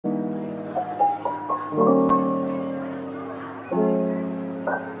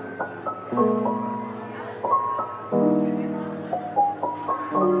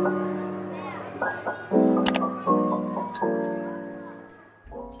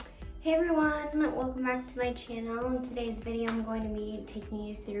Hey everyone, welcome back to my channel. In today's video I'm going to be taking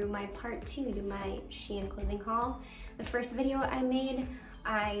you through my part 2 to my Shein clothing haul. The first video I made,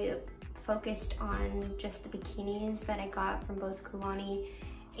 I focused on just the bikinis that I got from both Kulani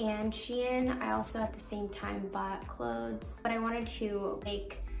and Shein. I also at the same time bought clothes, but I wanted to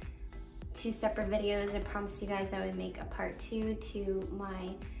make 2 separate videos. I promised you guys I would make a part 2 to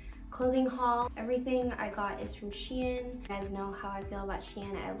my clothing haul. Everything I got is from Shein. You guys know how I feel about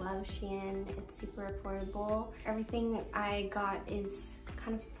Shein. I love Shein. It's super affordable. Everything I got is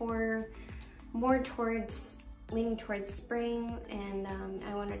kind of leaning towards spring, and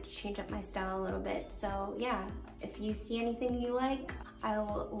I wanted to change up my style a little bit. So yeah, if you see anything you like, I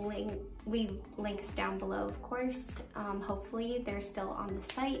will leave links down below, of course. Hopefully they're still on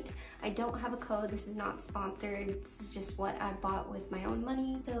the site. I don't have a code. This is not sponsored. This is just what I bought with my own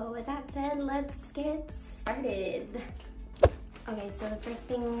money. So with that said, let's get started. Okay, so the first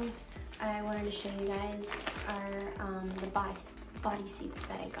thing I wanted to show you guys are the bodysuits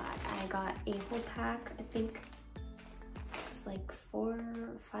that I got. I got a whole pack. I think it's like 4 or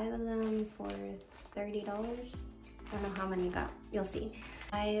 5 of them for $30. I don't know how many I got, you'll see.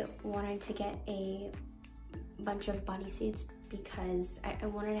 I wanted to get a bunch of bodysuits because I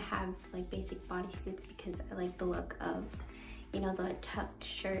wanted to have like basic bodysuits because I like the look of, you know, the tucked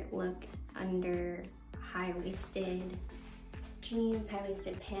shirt look under high-waisted jeans,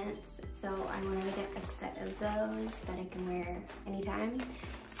 high-waisted pants. So I wanted to get a set of those that I can wear anytime.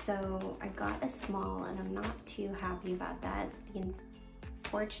 So I got a small and I'm not too happy about that. The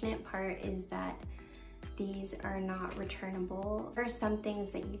unfortunate part is that these are not returnable. There are some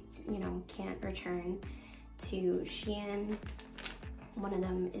things that you know can't return to Shein. One of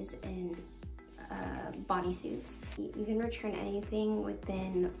them is in bodysuits. You can return anything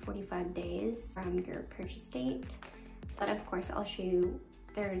within 45 days from your purchase date, but of course I'll show you,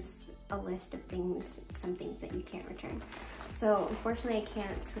 there's a list of things, some things that you can't return. So unfortunately I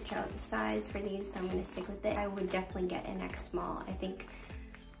can't switch out the size for these, so I'm going to stick with it. I would definitely get an X small. I think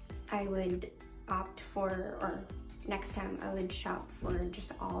I would opt for, or next time I would shop for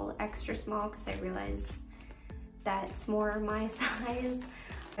just all extra small because I realize that's more my size.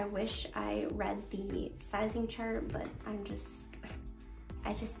 I wish I read the sizing chart, but I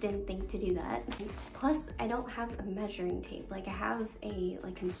just didn't think to do that. Plus I don't have a measuring tape. Like I have a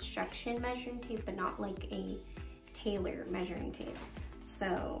construction measuring tape, but not like a tailor measuring tape.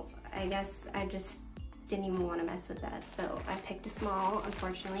 So I guess I just didn't even want to mess with that. So I picked a small,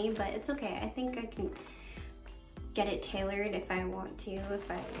 unfortunately, but it's okay. I think I can get it tailored if I want to, if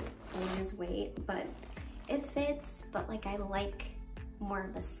I lose weight, but it fits, but like I like more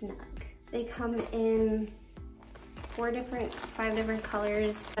of a snug. They come in 5 different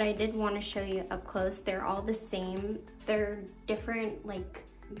colors, but I did want to show you up close. They're all the same. They're different like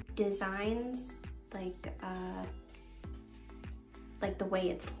designs, like the way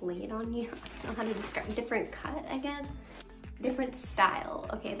it's laid on you. I don't know how to describe, different cut, I guess. Different style.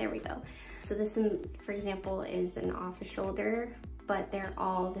 Okay, there we go. So this one, for example, is an off the shoulder, but they're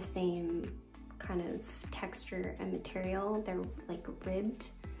all the same kind of texture and material. They're like ribbed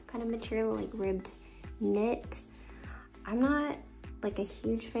kind of material, like ribbed knit. I'm not like a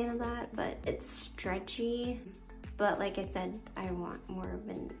huge fan of that, but it's stretchy. But like I said, I want more of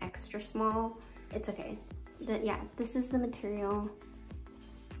an extra small. It's okay. Yeah, this is the material.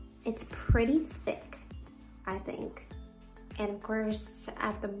 It's pretty thick, I think. And of course,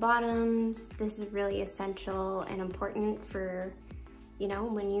 at the bottoms, this is really essential and important for, you know,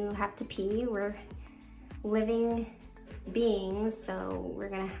 when you have to pee. We're living beings, so we're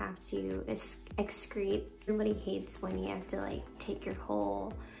gonna have to excrete. Everybody hates when you have to like take your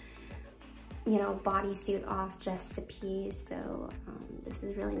whole, you know, bodysuit off just to pee. So this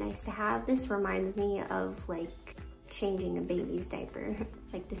is really nice to have. This reminds me of like changing a baby's diaper.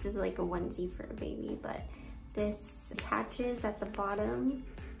 Like this is like a onesie for a baby, but this attaches at the bottom.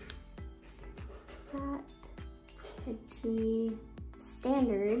 That pretty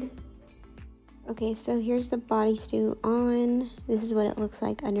standard. Okay, so here's the bodysuit on. This is what it looks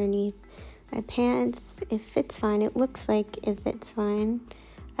like underneath my pants. It fits fine. It looks like it fits fine.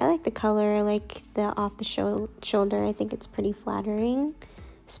 I like the color. I like the off the shoulder. I think it's pretty flattering,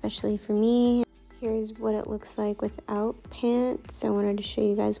 especially for me. Here's what it looks like without pants. I wanted to show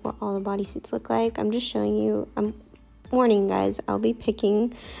you guys what all the bodysuits look like. I'm just showing you, I'm warning guys, I'll be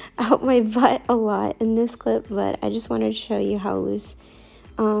picking out my butt a lot in this clip, but I just wanted to show you how loose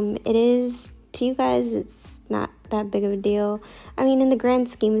it is. To you guys, it's not that big of a deal. I mean, in the grand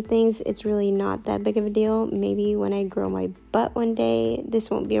scheme of things, it's really not that big of a deal. Maybe when I grow my butt one day, this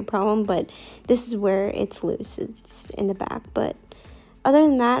won't be a problem, but this is where it's loose. It's in the back, but other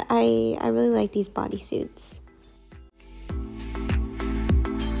than that, I really like these bodysuits.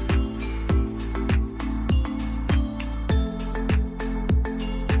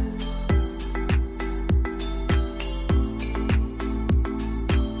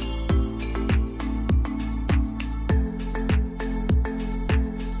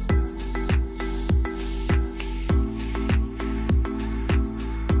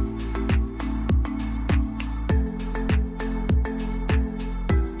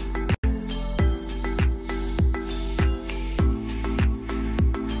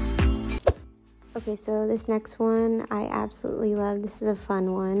 Okay, so this next one I absolutely love. This is a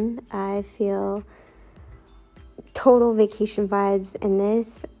fun one. I feel total vacation vibes in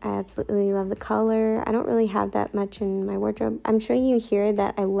this. I absolutely love the color. I don't really have that much in my wardrobe. I'm showing you here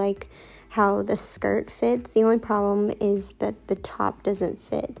that I like how the skirt fits. The only problem is that the top doesn't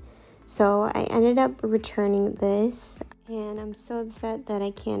fit. So I ended up returning this, and I'm so upset that I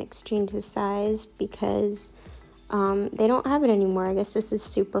can't exchange the size because they don't have it anymore. I guess this is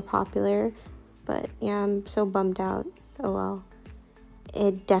super popular. But yeah, I'm so bummed out. Oh well.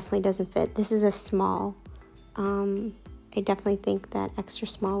 It definitely doesn't fit. This is a small. I definitely think that extra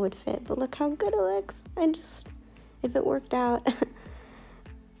small would fit. But look how good it looks. If it worked out.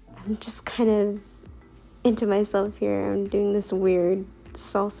 I'm just kind of into myself here. I'm doing this weird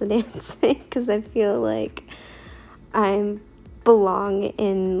salsa dancing because I feel like I belong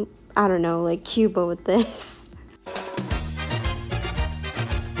in, I don't know, like Cuba with this.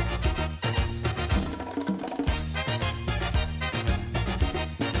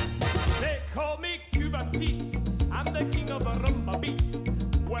 Cuban Pete, I'm the king of a rumba beat.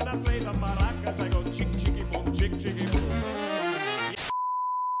 When I play the maracas, I go chick chicky boom, chick chicky boom.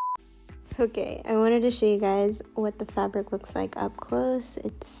 Okay, I wanted to show you guys what the fabric looks like up close.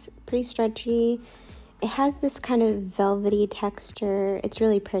 It's pretty stretchy. It has this kind of velvety texture. It's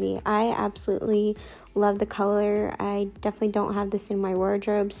really pretty. I absolutely love the color. I definitely don't have this in my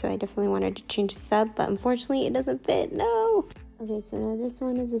wardrobe, so I definitely wanted to change this up, but unfortunately it doesn't fit. No! Okay, so now this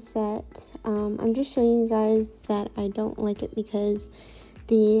one is a set. I'm just showing you guys that I don't like it because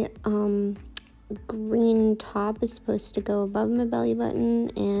the green top is supposed to go above my belly button,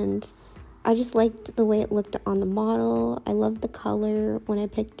 and I just liked the way it looked on the model. I love the color when I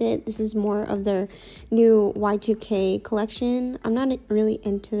picked it. This is more of their new Y2K collection. I'm not really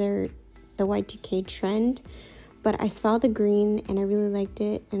into the Y2K trend, but I saw the green and I really liked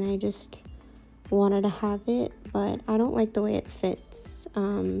it, and I just wanted to have it, but I don't like the way it fits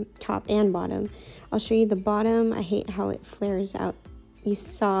top and bottom. I'll show you the bottom. I hate how it flares out. You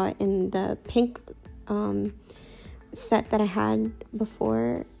saw in the pink set that I had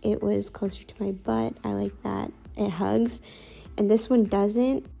before, it was closer to my butt. I like that it hugs, and this one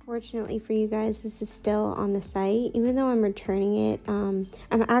doesn't. Fortunately for you guys, this is still on the site, even though I'm returning it. I'm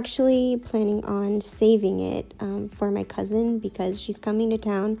actually planning on saving it for my cousin because she's coming to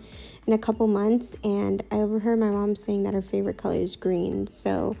town in a couple months, and I overheard my mom saying that her favorite color is green,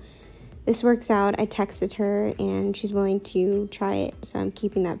 so this works out. I texted her and she's willing to try it, so I'm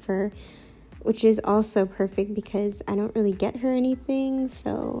keeping that for her, which is also perfect because I don't really get her anything,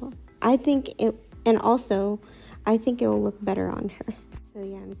 so I think it will look better on her. So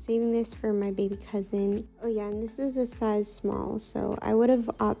yeah, I'm saving this for my baby cousin. Oh yeah, and this is a size small, so I would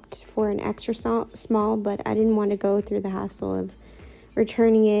have opted for an extra small, but I didn't want to go through the hassle of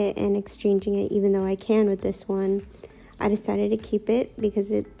returning it and exchanging it, even though I can with this one. I decided to keep it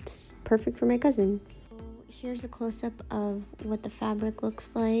because it's perfect for my cousin. Here's a close-up of what the fabric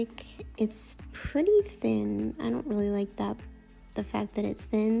looks like. It's pretty thin. I don't really like the fact that it's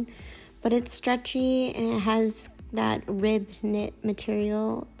thin, but it's stretchy and it has that ribbed knit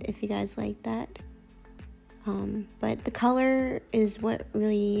material, if you guys like that. But the color is what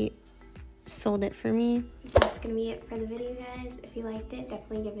really sold it for me. That's gonna be it for the video, guys. If you liked it,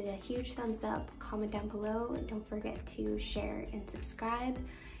 definitely give it a huge thumbs up, comment down below, and don't forget to share and subscribe.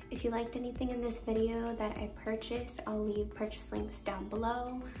 If you liked anything in this video that I purchased, I'll leave purchase links down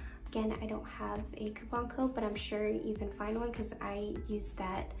below. Again, I don't have a coupon code, but I'm sure you can find one because I used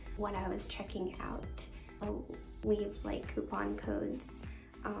that when I was checking out. I'll leave like coupon codes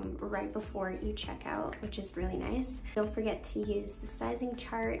right before you check out, which is really nice. Don't forget to use the sizing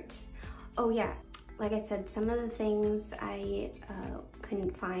chart. Oh yeah, like I said, some of the things I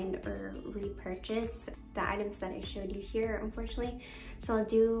couldn't find or repurchase, the items that I showed you here, unfortunately. So I'll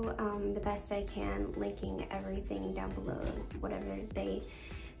do the best I can, linking everything down below, whatever they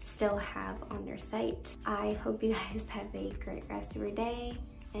still have on their site. I hope you guys have a great rest of your day,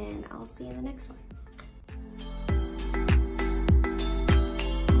 and I'll see you in the next one.